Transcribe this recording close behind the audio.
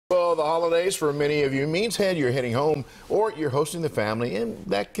Well, the holidays for many of you means you're heading home or you're hosting the family, and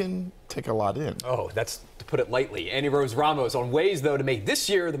that can take a lot in. Oh, that's to put it lightly. Annie Rose Ramos on ways, though, to make this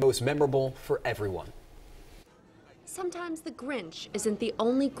year the most memorable for everyone. Sometimes the Grinch isn't the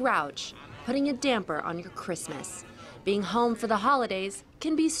only grouch putting a damper on your Christmas. Being home for the holidays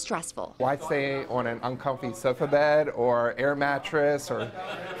can be stressful. Why stay on an uncomfy sofa bed or air mattress or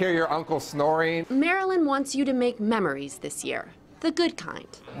hear your uncle snoring? Marilyn wants you to make memories this year, the good kind.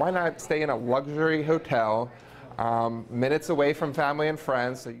 Why not stay in a luxury hotel, minutes away from family and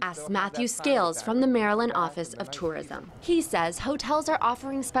friends? So Ask Matthew Scales from the Maryland Office of Tourism. He says hotels are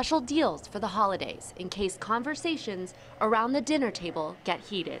offering special deals for the holidays in case conversations around the dinner table get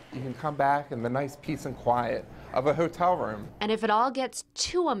heated. You can come back in the nice peace and quiet of a hotel room. And if it all gets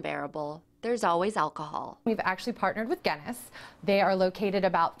too unbearable, there's always alcohol. We've actually partnered with Guinness. They are located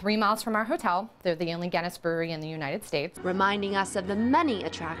about 3 miles from our hotel. They're the only Guinness brewery in the United States. Reminding us of the many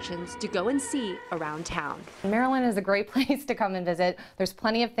attractions to go and see around town. Maryland is a great place to come and visit. There's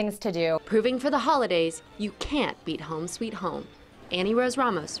plenty of things to do. Proving for the holidays, you can't beat home sweet home. Annie Rose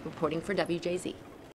Ramos reporting for WJZ.